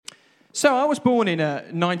So I was born in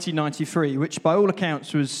 1993, which by all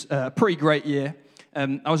accounts was a pretty great year.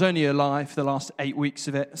 I was only alive for the last 8 weeks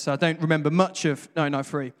of it, so I don't remember much of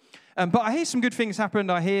 1993. But I hear some good things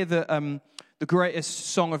happened. I hear that the greatest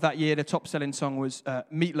song of that year, the top-selling song, was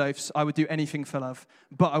Meatloaf's I Would Do Anything for Love,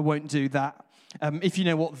 but I Won't Do That. If you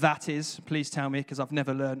know what that is, please tell me, because I've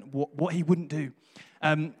never learned what he wouldn't do.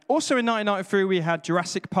 Also in 1993, we had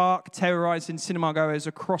Jurassic Park terrorizing cinema-goers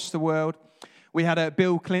across the world. We had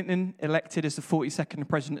Bill Clinton elected as the 42nd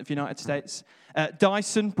President of the United States.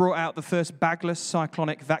 Dyson brought out the first bagless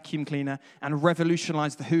cyclonic vacuum cleaner and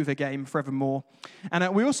revolutionized the Hoover game forevermore.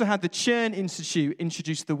 And we also had the Churn Institute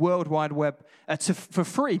introduce the World Wide Web for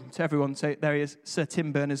free to everyone. So there he is, Sir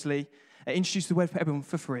Tim Berners-Lee. Introduced the web for everyone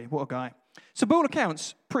for free. What a guy. So by all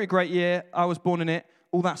accounts, pretty great year. I was born in it.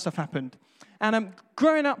 All that stuff happened. And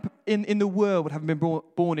growing up in the world, having been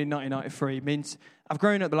born in 1993, means I've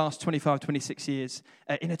grown up the last 25, 26 years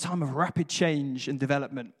in a time of rapid change and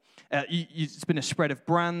development. It's been a spread of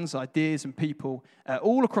brands, ideas, and people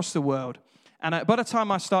all across the world. And by the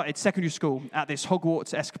time I started secondary school at this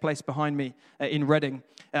Hogwarts-esque place behind me in Reading,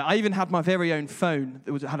 I even had my very own phone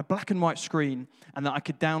that had a black and white screen and that I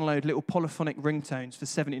could download little polyphonic ringtones for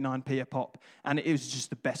 79p a pop. And it was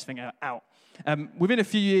just the best thing out. Within a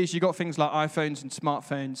few years, you got things like iPhones and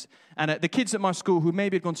smartphones. And the kids at my school who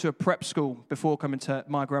maybe had gone to a prep school before coming to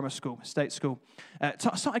my grammar school, state school,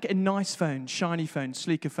 started getting nice phones, shiny phones,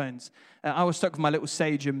 sleeker phones. I was stuck with my little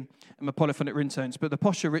Sage and my polyphonic ringtones. But the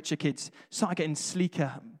posher, richer kids started getting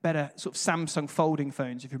sleeker, better sort of Samsung folding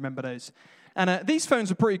phones, if you remember those. And these phones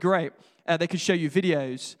were pretty great. They could show you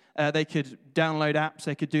videos. They could download apps.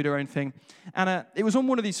 They could do their own thing. And it was on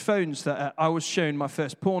one of these phones that I was shown my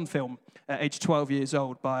first porn film at age 12 years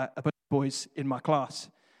old by a bunch of boys in my class.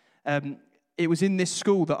 It was in this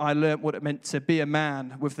school that I learnt what it meant to be a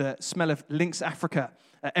man with the smell of Lynx Africa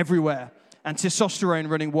everywhere and testosterone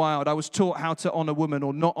running wild. I was taught how to honor woman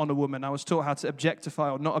or not honor woman. I was taught how to objectify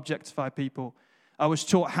or not objectify people. I was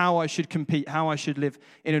taught how I should compete, how I should live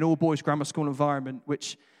in an all-boys grammar school environment,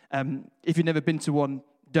 which, if you've never been to one,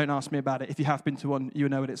 don't ask me about it. If you have been to one, you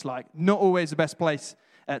know what it's like. Not always the best place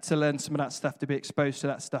to learn some of that stuff, to be exposed to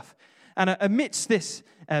that stuff. And amidst this,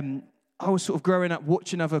 I was sort of growing up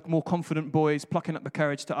watching other more confident boys, plucking up the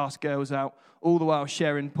courage to ask girls out, all the while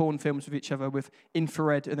sharing porn films with each other with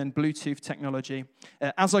infrared and then Bluetooth technology.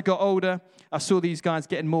 As I got older, I saw these guys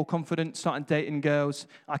getting more confident, starting dating girls.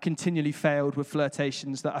 I continually failed with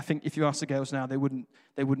flirtations that I think if you ask the girls now, they wouldn't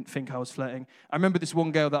think I was flirting. I remember this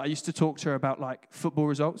one girl that I used to talk to her about like football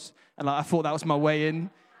results, and like I thought that was my way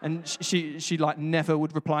in. And she like never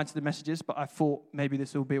would reply to the messages, but I thought maybe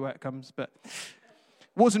this will be where it comes. But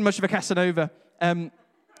wasn't much of a Casanova.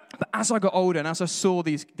 But as I got older and as I saw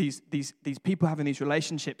these people having these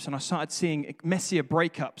relationships, and I started seeing messier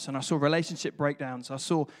breakups, and I saw relationship breakdowns, I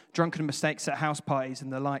saw drunken mistakes at house parties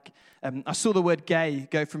and the like. I saw the word gay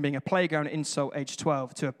go from being a playground insult age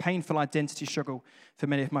 12 to a painful identity struggle for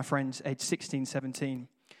many of my friends age 16, 17.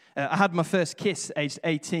 I had my first kiss aged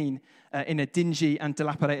 18 in a dingy and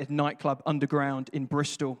dilapidated nightclub underground in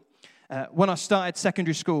Bristol. When I started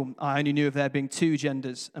secondary school, I only knew of there being 2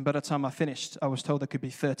 genders, and by the time I finished, I was told there could be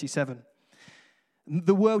 37.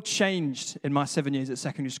 The world changed in my 7 years at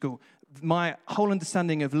secondary school. My whole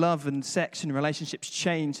understanding of love and sex and relationships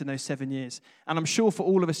changed in those 7 years. And I'm sure for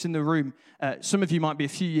all of us in the room, some of you might be a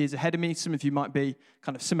few years ahead of me, some of you might be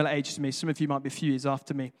kind of similar age to me, some of you might be a few years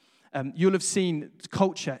after me. You'll have seen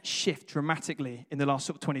culture shift dramatically in the last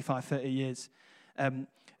sort of 25, 30 years.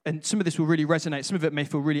 And some of this will really resonate. Some of it may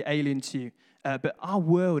feel really alien to you. But our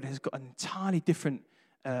world has got an entirely different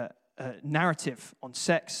narrative on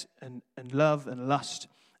sex and love and lust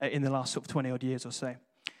in the last sort of 20-odd years or so.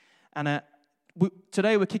 And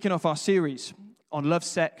today we're kicking off our series on love,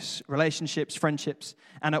 sex, relationships, friendships.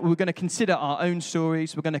 And we're going to consider our own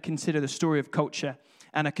stories. We're going to consider the story of culture.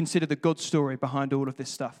 And consider the God story behind all of this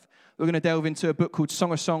stuff. We're going to delve into a book called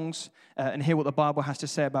Song of Songs and hear what the Bible has to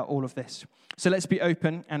say about all of this. So let's be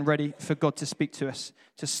open and ready for God to speak to us,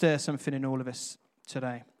 to stir something in all of us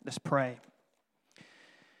today. Let's pray.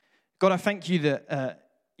 God, I thank you that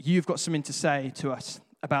you've got something to say to us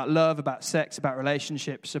about love, about sex, about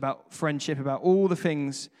relationships, about friendship, about all the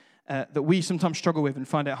things that we sometimes struggle with and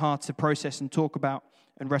find it hard to process and talk about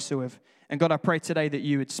and wrestle with. And God, I pray today that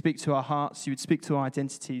you would speak to our hearts, you would speak to our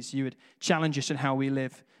identities, you would challenge us in how we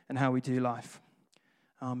live and how we do life.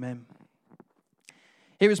 Amen.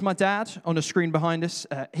 Here is my dad on the screen behind us.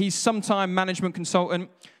 He's sometime management consultant,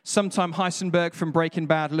 sometime Heisenberg from Breaking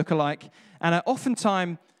Bad lookalike, and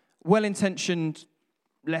oftentimes well-intentioned,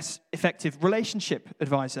 less effective relationship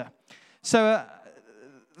advisor. So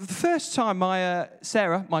the first time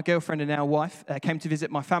Sarah, my girlfriend and now wife, came to visit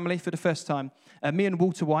my family for the first time, me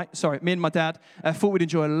and my dad, thought we'd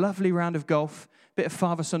enjoy a lovely round of golf, bit of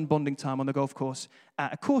father-son bonding time on the golf course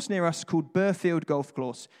at a course near us called Burfield Golf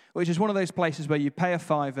Course, which is one of those places where you pay a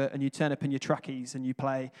fiver and you turn up in your trackies and you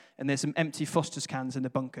play, and there's some empty Foster's cans in the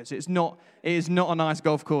bunkers. It is not a nice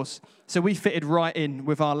golf course. So we fitted right in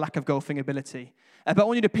with our lack of golfing ability. But I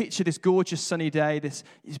want you to picture this gorgeous sunny day, this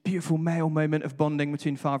beautiful male moment of bonding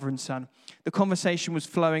between father and son. The conversation was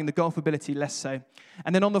flowing, the golf ability less so.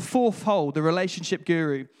 And then on the fourth hole, the relationship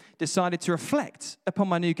guru decided to reflect upon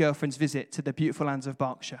my new girlfriend's visit to the beautiful lands of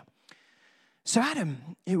Berkshire. So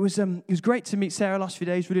Adam, it was great to meet Sarah last few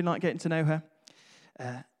days. Really like getting to know her.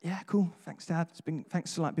 Yeah, cool. Thanks, Dad.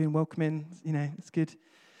 Thanks for being welcoming. It's good.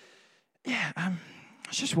 Yeah, I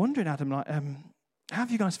was just wondering, Adam, how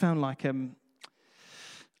have you guys found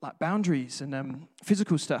boundaries and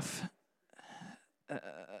physical stuff?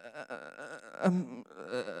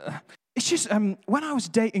 It's just when I was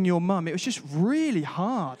dating your mum, it was just really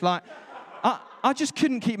hard. I just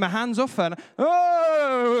couldn't keep my hands off her.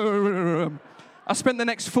 I spent the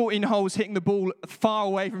next 14 holes hitting the ball far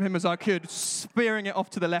away from him as I could, spearing it off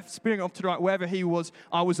to the left, spearing it off to the right, wherever he was.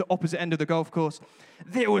 I was at the opposite end of the golf course.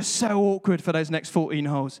 It was so awkward for those next 14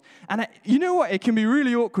 holes. And you know what? It can be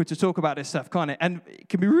really awkward to talk about this stuff, can't it? And it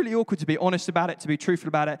can be really awkward to be honest about it, to be truthful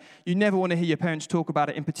about it. You never want to hear your parents talk about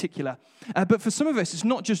it in particular. But for some of us, it's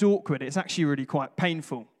not just awkward. It's actually really quite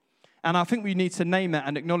painful. And I think we need to name that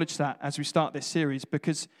and acknowledge that as we start this series,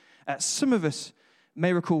 because some of us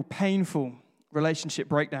may recall painful relationship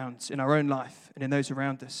breakdowns in our own life and in those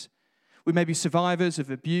around us. We may be survivors of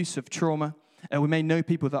abuse, of trauma, and we may know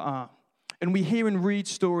people that are. And we hear and read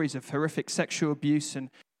stories of horrific sexual abuse and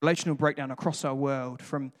relational breakdown across our world,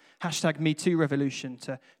 from #MeToo revolution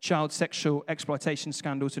to child sexual exploitation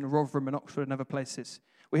scandals in Rotherham and Oxford and other places.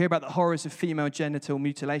 We hear about the horrors of female genital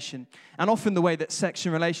mutilation, and often the way that sex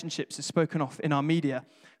and relationships is spoken of in our media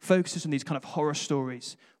focuses on these kind of horror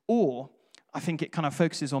stories, or I think it kind of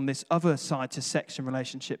focuses on this other side to sex and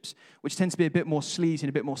relationships, which tends to be a bit more sleazy and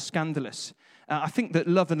a bit more scandalous. I think that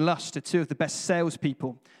love and lust are two of the best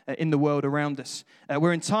salespeople in the world around us.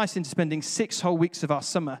 We're enticed into spending 6 whole weeks of our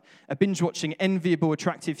summer binge-watching enviable,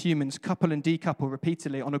 attractive humans couple and decouple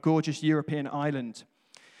repeatedly on a gorgeous European island.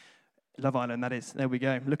 Love Island, that is. There we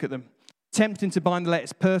go. Look at them. Tempting to buy the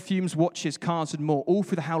latest perfumes, watches, cars, and more, all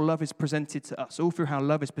through how love is presented to us, all through how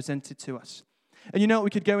love is presented to us. And you know what? We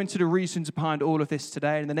could go into the reasons behind all of this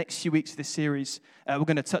today. In the next few weeks of this series, we're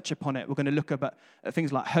going to touch upon it. We're going to look at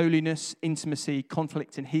things like holiness, intimacy,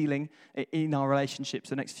 conflict, and healing in our relationships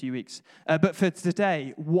the next few weeks. But for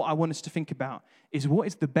today, what I want us to think about is, what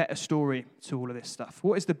is the better story to all of this stuff?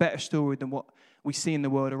 What is the better story than what we see in the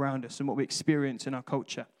world around us and what we experience in our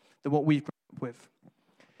culture, than what we've grown up with?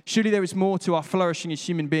 Surely there is more to our flourishing as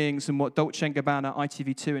human beings than what Dolce & Gabbana,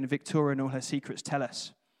 ITV2, and Victoria and all her secrets tell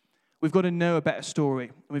us. We've got to know a better story,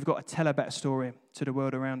 and we've got to tell a better story to the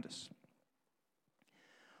world around us.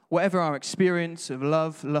 Whatever our experience of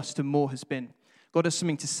love, lust, and more has been, God has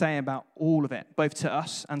something to say about all of it, both to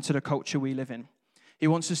us and to the culture we live in. He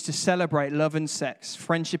wants us to celebrate love and sex,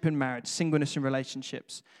 friendship and marriage, singleness and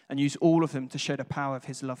relationships, and use all of them to show the power of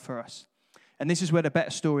his love for us. And this is where the better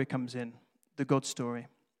story comes in, the God story.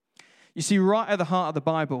 You see, right at the heart of the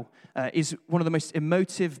Bible is one of the most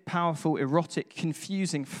emotive, powerful, erotic,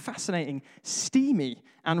 confusing, fascinating, steamy,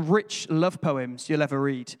 and rich love poems you'll ever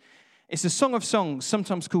read. It's a Song of Songs,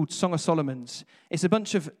 sometimes called Song of Solomon's. It's a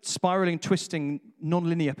bunch of spiraling, twisting,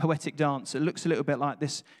 non-linear poetic dance. It looks a little bit like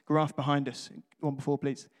this graph behind us. One before,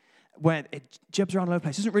 please. Where it jibs around all over the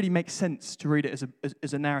place. It doesn't really make sense to read it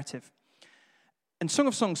as a narrative. And Song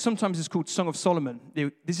of Songs sometimes is called Song of Solomon.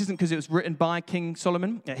 This isn't because it was written by King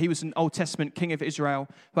Solomon. He was an Old Testament king of Israel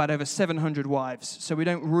who had over 700 wives. So we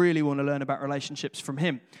don't really want to learn about relationships from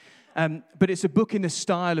him. But it's a book in the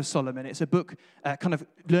style of Solomon. It's a book kind of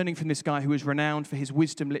learning from this guy who was renowned for his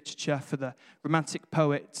wisdom literature, for the romantic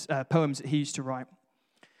poems that he used to write.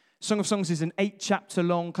 Song of Songs is an 8-chapter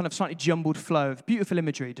long, kind of slightly jumbled flow of beautiful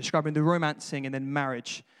imagery describing the romancing and then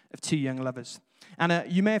marriage of two young lovers.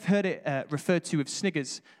 And you may have heard it referred to with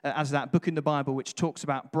Sniggers as that book in the Bible which talks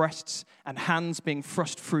about breasts and hands being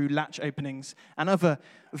thrust through latch openings and other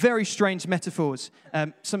very strange metaphors.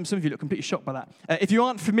 Some of you look completely shocked by that. If you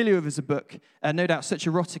aren't familiar with it as a book, no doubt such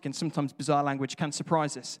erotic and sometimes bizarre language can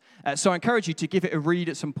surprise us. So I encourage you to give it a read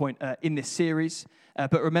at some point in this series.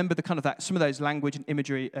 But remember the kind of some of those language and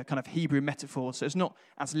imagery kind of Hebrew metaphors. So it's not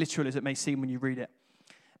as literal as it may seem when you read it.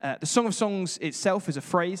 The Song of Songs itself is a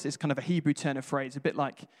phrase. It's kind of a Hebrew turn of phrase, a bit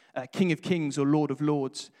like King of Kings or Lord of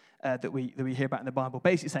Lords that we hear about in the Bible.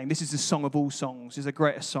 Basically saying this is the song of all songs. It's the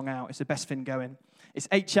greatest song out. It's the best thing going. It's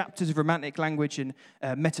 8 chapters of romantic language and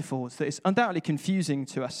metaphors that is undoubtedly confusing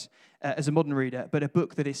to us as a modern reader, but a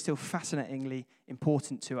book that is still fascinatingly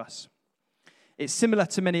important to us. It's similar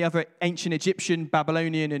to many other ancient Egyptian,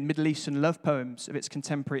 Babylonian, and Middle Eastern love poems of its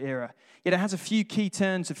contemporary era. Yet it has a few key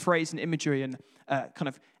turns of phrase and imagery and kind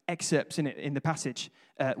of excerpts in it in the passage,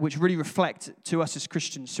 which really reflect to us as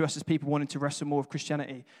Christians, to us as people wanting to wrestle more with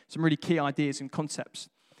Christianity, some really key ideas and concepts.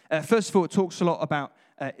 First of all, it talks a lot about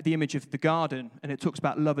the image of the garden, and it talks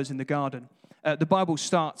about lovers in the garden. The Bible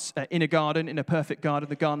starts in a garden, in a perfect garden,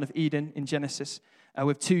 the Garden of Eden in Genesis,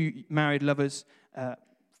 with 2 married lovers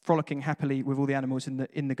frolicking happily with all the animals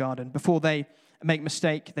in the garden. Before they make a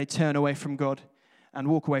mistake, they turn away from God and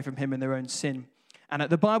walk away from him in their own sin. And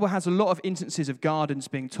the Bible has a lot of instances of gardens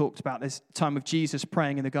being talked about. There's time of Jesus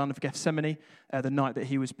praying in the Garden of Gethsemane, the night that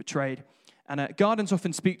he was betrayed. And gardens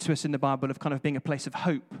often speak to us in the Bible of kind of being a place of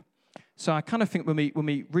hope. So I kind of think when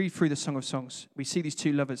we read through the Song of Songs, we see these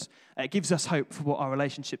 2 lovers. It gives us hope for what our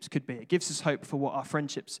relationships could be. It gives us hope for what our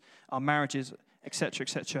friendships, our marriages,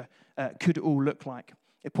 etc., could all look like.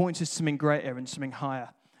 It points us to something greater and something higher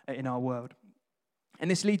in our world. And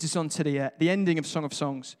this leads us on to the ending of Song of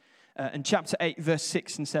Songs, in chapter 8, verse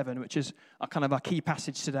 6 and 7, which is our key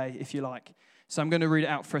passage today, if you like. So I'm going to read it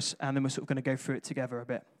out for us, and then we're sort of going to go through it together a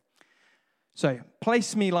bit. So,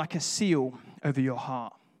 place me like a seal over your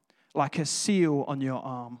heart, like a seal on your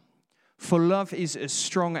arm. For love is as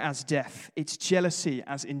strong as death, its jealousy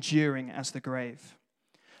as enduring as the grave.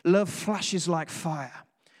 Love flashes like fire,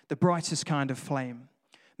 the brightest kind of flame.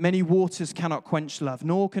 Many waters cannot quench love,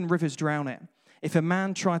 nor can rivers drown it. If a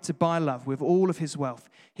man tried to buy love with all of his wealth,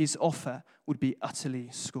 his offer would be utterly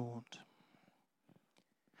scorned.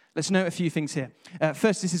 Let's note a few things here.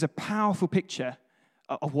 First, this is a powerful picture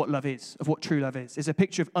of what love is, of what true love is. It's a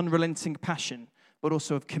picture of unrelenting passion, but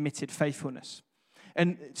also of committed faithfulness.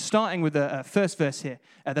 And starting with the first verse here,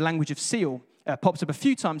 the language of seal pops up a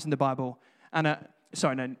few times in the Bible. And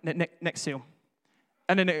next seal.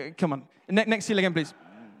 And then, come on. Next seal again, please.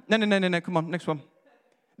 No, come on, next one.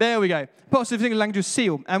 There we go. Positive thing, language of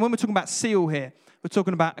seal. And when we're talking about seal here, we're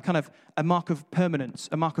talking about a kind of a mark of permanence,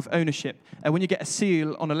 a mark of ownership. When you get a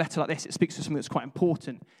seal on a letter like this, it speaks to something that's quite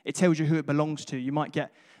important. It tells you who it belongs to. You might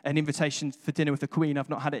get an invitation for dinner with the Queen. I've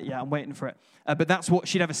not had it yet. I'm waiting for it. But that's what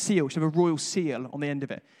she'd have a seal. She'd have a royal seal on the end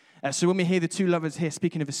of it. So when we hear the 2 lovers here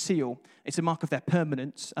speaking of a seal, it's a mark of their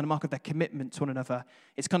permanence and a mark of their commitment to one another.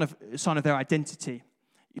 It's kind of a sign of their identity.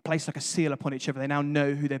 You place like a seal upon each other. They now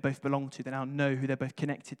know who they both belong to. They now know who they're both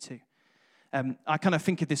connected to. I kind of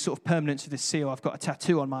think of this sort of permanence of this seal. I've got a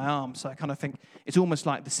tattoo on my arm, so I kind of think it's almost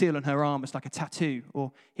like the seal on her arm is like a tattoo,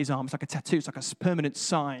 or his arm is like a tattoo. It's like a permanent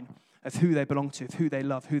sign of who they belong to, of who they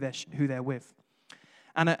love, who they're with.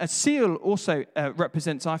 And a seal also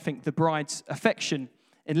represents, I think, the bride's affection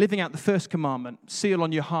in living out the first commandment. Seal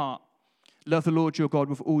on your heart. Love the Lord your God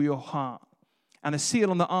with all your heart. And the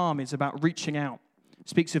seal on the arm is about reaching out.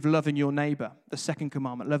 Speaks of loving your neighbor, the second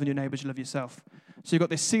commandment, loving your neighbor as you love yourself. So you've got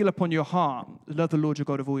this seal upon your heart, love the Lord your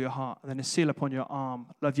God with all your heart, and then a seal upon your arm,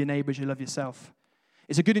 love your neighbor as you love yourself.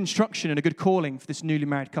 It's a good instruction and a good calling for this newly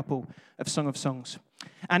married couple of Song of Songs.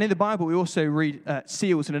 And in the Bible, we also read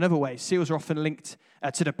seals in another way. Seals are often linked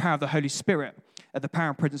to the power of the Holy Spirit, the power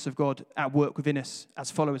and presence of God at work within us as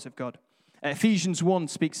followers of God. Ephesians 1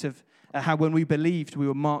 speaks of how when we believed, we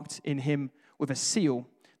were marked in him with a seal,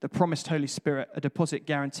 the promised Holy Spirit, a deposit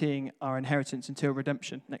guaranteeing our inheritance until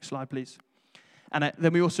redemption. Next slide, please. And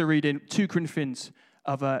then we also read in 2 Corinthians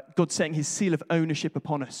of God setting his seal of ownership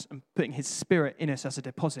upon us and putting his Spirit in us as a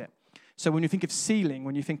deposit. So when you think of sealing,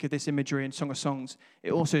 when you think of this imagery in Song of Songs,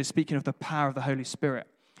 it also is speaking of the power of the Holy Spirit.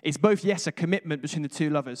 It's both, yes, a commitment between the 2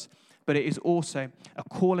 lovers, but it is also a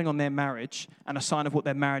calling on their marriage and a sign of what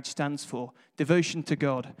their marriage stands for. Devotion to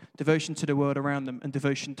God, devotion to the world around them, and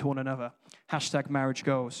devotion to one another. #marriage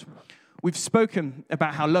goals. We've spoken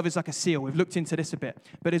about how love is like a seal. We've looked into this a bit.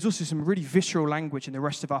 But there's also some really visceral language in the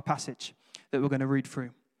rest of our passage that we're going to read through.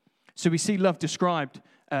 So we see love described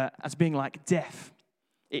as being like death.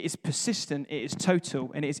 It is persistent, it is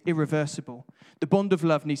total, and it is irreversible. The bond of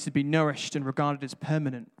love needs to be nourished and regarded as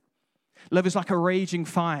permanent. Love is like a raging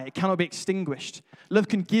fire. It cannot be extinguished. Love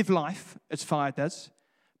can give life, as fire does,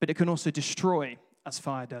 but it can also destroy, as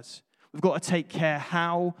fire does. We've got to take care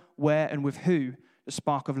how, where, and with who the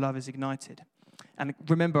spark of love is ignited. And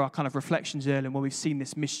remember our kind of reflections earlier when we've seen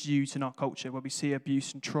this misuse in our culture, where we see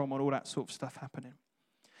abuse and trauma and all that sort of stuff happening.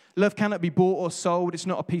 Love cannot be bought or sold. It's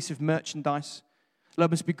not a piece of merchandise.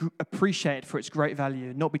 Love must be appreciated for its great value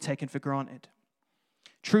and not be taken for granted.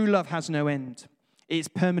 True love has no end. It is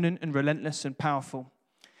permanent and relentless and powerful.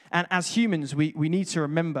 And as humans, we need to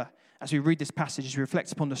remember, as we read this passage, as we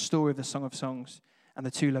reflect upon the story of the Song of Songs and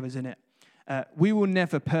the two lovers in it, we will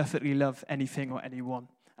never perfectly love anything or anyone,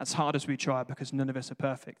 as hard as we try, because none of us are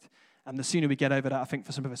perfect. And the sooner we get over that, I think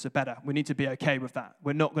for some of us, the better. We need to be okay with that.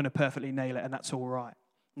 We're not going to perfectly nail it, and that's all right.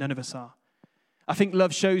 None of us are. I think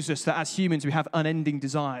love shows us that as humans, we have unending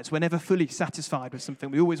desires. We're never fully satisfied with something.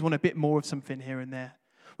 We always want a bit more of something here and there.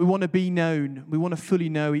 We want to be known. We want to fully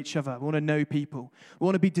know each other. We want to know people. We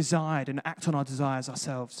want to be desired and act on our desires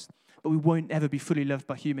ourselves. But we won't ever be fully loved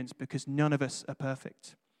by humans because none of us are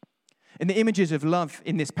perfect. And the images of love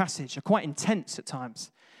in this passage are quite intense at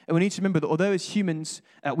times. And we need to remember that although as humans,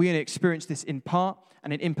 we only experience this in part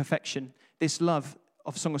and in imperfection, this love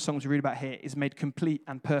of Song of Songs we read about here is made complete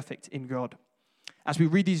and perfect in God. As we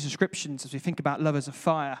read these descriptions, as we think about love as a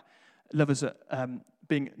fire, love as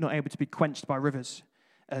being not able to be quenched by rivers,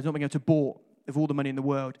 not being able to bore of all the money in the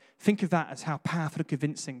world, think of that as how powerful and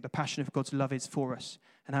convincing the passion of God's love is for us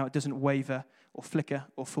and how it doesn't waver or flicker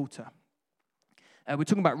or falter. We were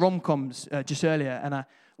talking about rom-coms just earlier, and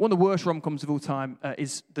one of the worst rom-coms of all time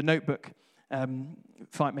is The Notebook.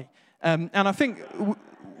 Fight me. And I think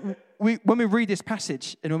when we read this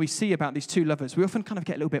passage and when we see about these two lovers, we often kind of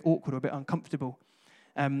get a little bit awkward or a bit uncomfortable.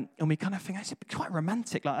 And we kind of think, it's quite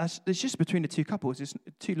romantic. Like, it's just between the two couples, it's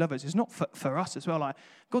two lovers. It's not for us as well. Like,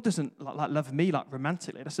 God doesn't like love me like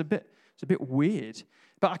romantically. It's a bit weird.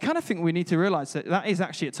 But I kind of think we need to realize that is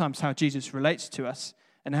actually at times how Jesus relates to us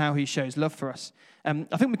and how he shows love for us. I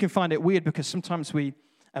think we can find it weird because sometimes we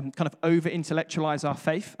kind of over-intellectualize our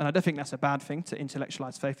faith, and I don't think that's a bad thing to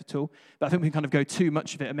intellectualize faith at all, but I think we can kind of go too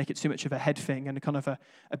much of it and make it too much of a head thing and kind of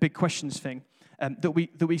a big questions thing, that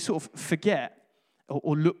we sort of forget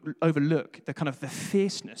or overlook the kind of the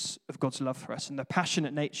fierceness of God's love for us and the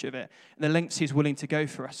passionate nature of it and the lengths he's willing to go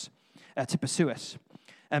for us, to pursue us.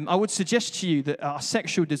 I would suggest to you that our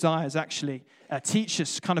sexual desires actually teach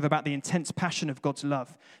us kind of about the intense passion of God's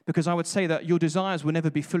love, because I would say that your desires will never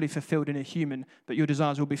be fully fulfilled in a human, but your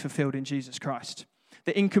desires will be fulfilled in Jesus Christ.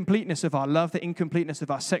 The incompleteness of our love, the incompleteness of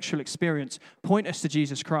our sexual experience point us to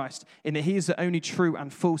Jesus Christ in that he is the only true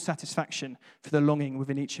and full satisfaction for the longing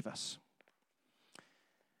within each of us.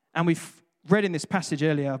 And we've read in this passage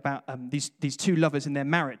earlier about these two lovers in their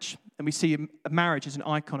marriage. And we see a marriage as an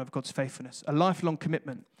icon of God's faithfulness, a lifelong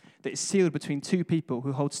commitment that is sealed between two people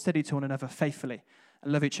who hold steady to one another faithfully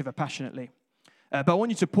and love each other passionately. But I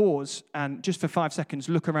want you to pause and just for 5 seconds,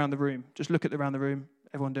 look around the room. Just look around the room.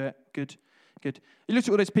 Everyone do it. Good. You look at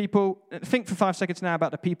all those people. Think for 5 seconds now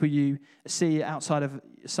about the people you see outside of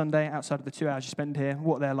Sunday, outside of the 2 hours you spend here,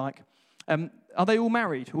 what they're like. Are they all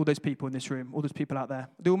married, all those people in this room, all those people out there? Are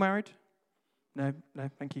they all married? No,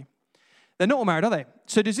 thank you. They're not all married, are they?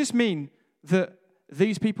 So does this mean that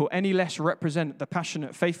these people any less represent the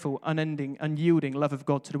passionate, faithful, unending, unyielding love of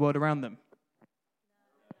God to the world around them?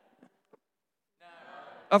 No.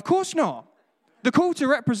 Of course not. The call to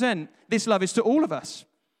represent this love is to all of us.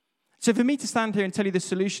 So for me to stand here and tell you the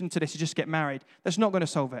solution to this is just get married, that's not going to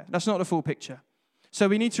solve it. That's not the full picture. So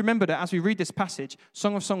we need to remember that as we read this passage,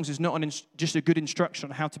 Song of Songs is not just a good instruction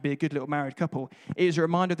on how to be a good little married couple. It is a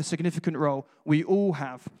reminder of the significant role we all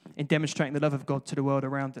have in demonstrating the love of God to the world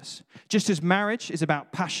around us. Just as marriage is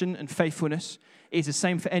about passion and faithfulness, it is the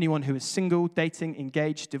same for anyone who is single, dating,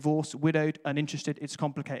 engaged, divorced, widowed, uninterested. It's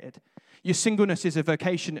complicated. Your singleness is a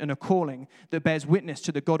vocation and a calling that bears witness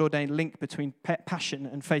to the God-ordained link between passion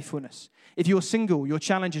and faithfulness. If you're single, your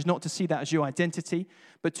challenge is not to see that as your identity,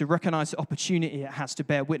 but to recognize the opportunity it has to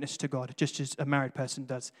bear witness to God, just as a married person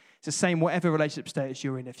does. It's the same whatever relationship status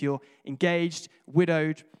you're in. If you're engaged,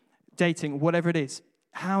 widowed, dating, whatever it is,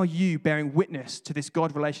 how are you bearing witness to this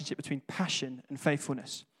God relationship between passion and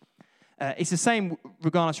faithfulness? It's the same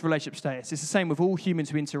regardless of relationship status. It's the same with all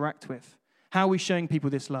humans we interact with. How are we showing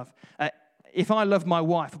people this love? If I love my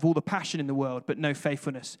wife with all the passion in the world but no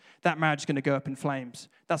faithfulness, that marriage is going to go up in flames.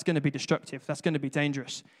 That's going to be destructive. That's going to be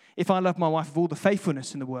dangerous. If I love my wife with all the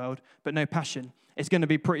faithfulness in the world but no passion, it's going to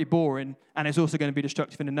be pretty boring, and it's also going to be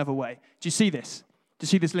destructive in another way. Do you see this? Do you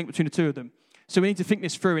see this link between the two of them? So we need to think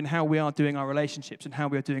this through in how we are doing our relationships and how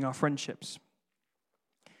we are doing our friendships.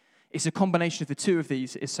 It's a combination of the two of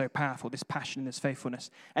these that is so powerful, this passion and this faithfulness.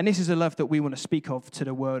 And this is a love that we want to speak of to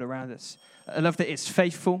the world around us. A love that is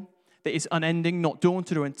faithful, that is unending, not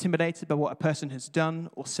daunted or intimidated by what a person has done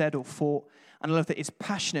or said or thought. And a love that is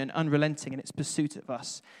passionate and unrelenting in its pursuit of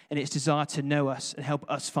us and its desire to know us and help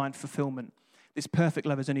us find fulfillment. This perfect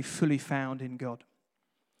love is only fully found in God.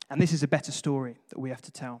 And this is a better story that we have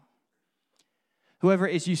to tell. Whoever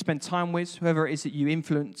it is you spend time with, whoever it is that you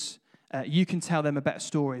influence, you can tell them a better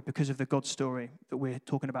story because of the God story that we're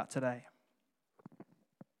talking about today.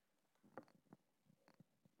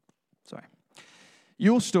 Sorry.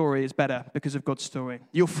 Your story is better because of God's story.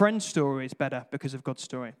 Your friend's story is better because of God's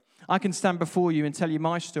story. I can stand before you and tell you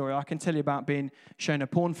my story. I can tell you about being shown a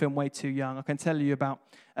porn film way too young. I can tell you about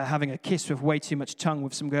having a kiss with way too much tongue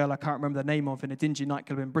with some girl I can't remember the name of in a dingy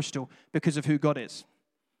nightclub in Bristol because of who God is.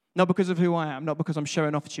 Not because of who I am, not because I'm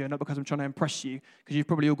showing off to you, not because I'm trying to impress you, because you've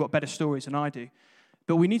probably all got better stories than I do.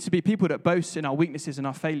 But we need to be people that boast in our weaknesses and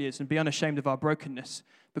our failures and be unashamed of our brokenness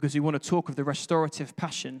because we want to talk of the restorative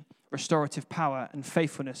passion, restorative power, and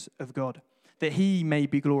faithfulness of God, that he may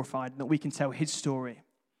be glorified and that we can tell his story.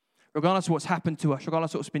 Regardless of what's happened to us,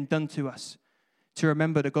 regardless of what's been done to us, to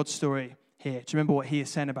remember the God story here, to remember what he is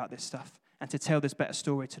saying about this stuff, and to tell this better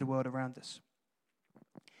story to the world around us.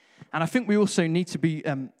 And I think we also need to be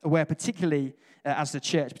aware, particularly as the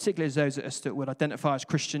church, particularly as those of us that would identify as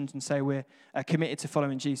Christians and say we're committed to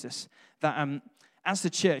following Jesus, that as the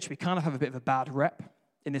church, we kind of have a bit of a bad rep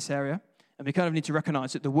in this area. And we kind of need to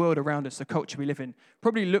recognize that the world around us, the culture we live in,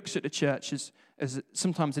 probably looks at the church as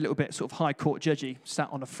sometimes a little bit sort of high court judgy, sat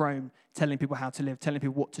on a throne, telling people how to live, telling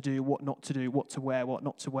people what to do, what not to do, what to wear, what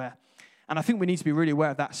not to wear. And I think we need to be really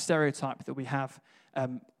aware of that stereotype that we have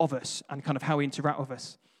of us and kind of how we interact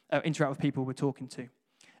with people we're talking to.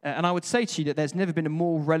 And I would say to you that there's never been a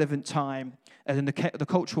more relevant time than the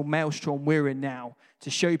cultural maelstrom we're in now to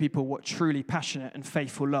show people what truly passionate and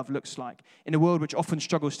faithful love looks like in a world which often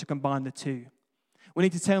struggles to combine the two. We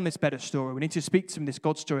need to tell them this better story. We need to speak to them this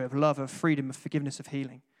God story of love, of freedom, of forgiveness, of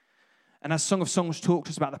healing. And as Song of Songs talks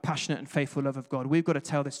to us about the passionate and faithful love of God, we've got to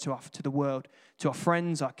tell this to the world, to our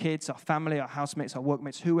friends, our kids, our family, our housemates, our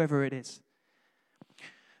workmates, whoever it is.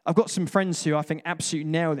 I've got some friends who I think absolutely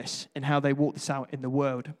nail this in how they walk this out in the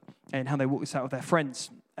world and how they walk this out with their friends.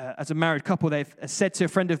 As a married couple, they've said to a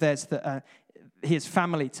friend of theirs that he is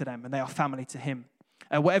family to them and they are family to him.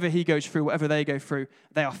 Whatever he goes through, whatever they go through,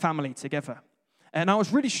 they are family together. And I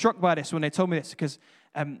was really struck by this when they told me this because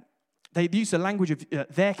they use the language of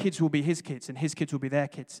their kids will be his kids and his kids will be their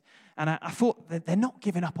kids. And I thought that they're not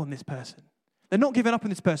giving up on this person. They're not giving up on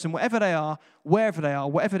this person. Whatever they are, wherever they are,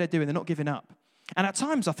 whatever they're doing, they're not giving up. And at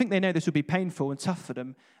times, I think they know this will be painful and tough for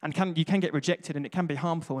them, and you can get rejected, and it can be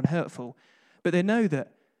harmful and hurtful. But they know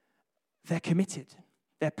that they're committed.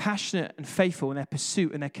 They're passionate and faithful in their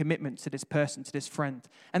pursuit and their commitment to this person, to this friend.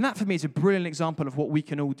 And that, for me, is a brilliant example of what we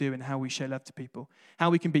can all do and how we show love to people. How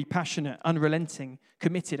we can be passionate, unrelenting,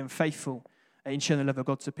 committed, and faithful in showing the love of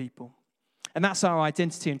God to people. And that's our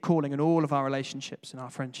identity and calling in all of our relationships and our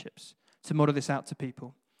friendships, to model this out to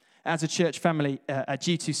people. As a church family at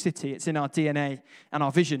G2 City, it's in our DNA and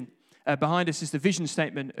our vision. Behind us is the vision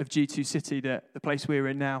statement of G2 City, the place we're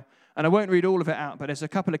in now. And I won't read all of it out, but there's a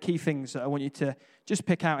couple of key things that I want you to just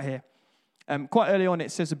pick out here. Quite early on,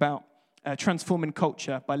 it says about transforming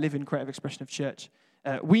culture by living creative expression of church.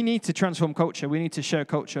 We need to transform culture. We need to show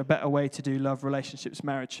culture a better way to do love, relationships,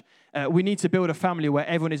 marriage. We need to build a family where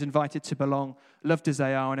everyone is invited to belong, loved as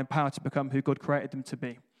they are, and empowered to become who God created them to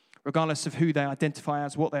be. Regardless of who they identify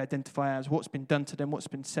as, what they identify as, what's been done to them, what's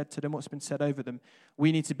been said to them, what's been said over them.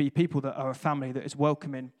 We need to be people that are a family that is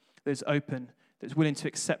welcoming, that is open, that is willing to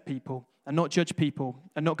accept people and not judge people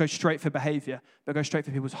and not go straight for behavior, but go straight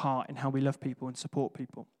for people's heart in how we love people and support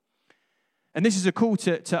people. And this is a call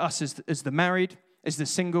to us as the married, as the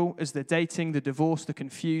single, as the dating, the divorced, the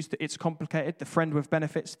confused, the it's complicated, the friend with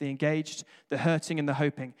benefits, the engaged, the hurting and the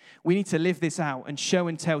hoping. We need to live this out and show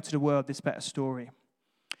and tell to the world this better story.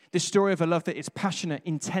 This story of a love that is passionate,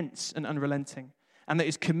 intense, and unrelenting, and that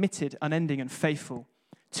is committed, unending, and faithful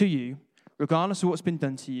to you, regardless of what's been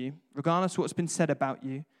done to you, regardless of what's been said about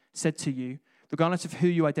you, said to you, regardless of who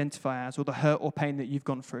you identify as, or the hurt or pain that you've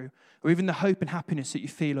gone through, or even the hope and happiness that you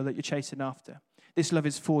feel or that you're chasing after. This love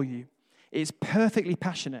is for you. It is perfectly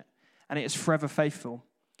passionate, and it is forever faithful,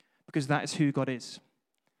 because that is who God is,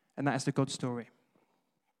 and that is the God story.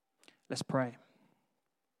 Let's pray.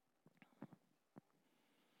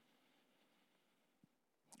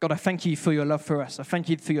 God, I thank you for your love for us. I thank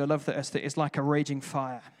you for your love for us that is like a raging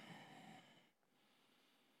fire.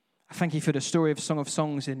 I thank you for the story of Song of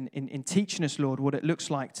Songs in teaching us, Lord, what it looks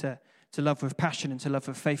like to love with passion and to love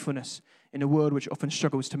with faithfulness in a world which often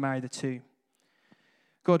struggles to marry the two.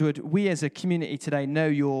 God, would we as a community today know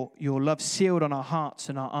your love sealed on our hearts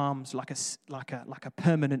and our arms like a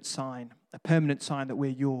permanent sign that we're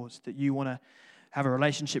yours, that you want to have a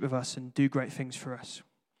relationship with us and do great things for us.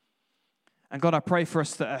 And God, I pray for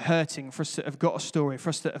us that are hurting, for us that have got a story, for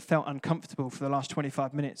us that have felt uncomfortable for the last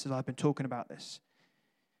 25 minutes as I've been talking about this.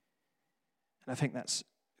 And I think that's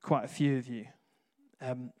quite a few of you.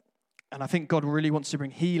 And I think God really wants to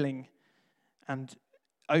bring healing and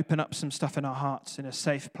open up some stuff in our hearts in a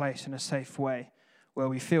safe place, in a safe way, where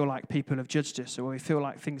we feel like people have judged us or where we feel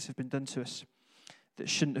like things have been done to us that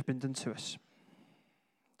shouldn't have been done to us.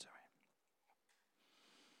 Sorry.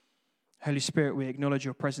 Holy Spirit, we acknowledge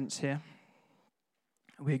your presence here.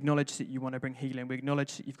 We acknowledge that you want to bring healing. We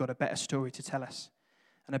acknowledge that you've got a better story to tell us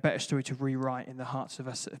and a better story to rewrite in the hearts of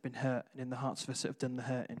us that have been hurt and in the hearts of us that have done the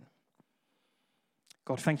hurting.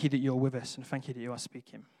 God, thank you that you're with us and thank you that you are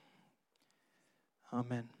speaking.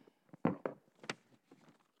 Amen.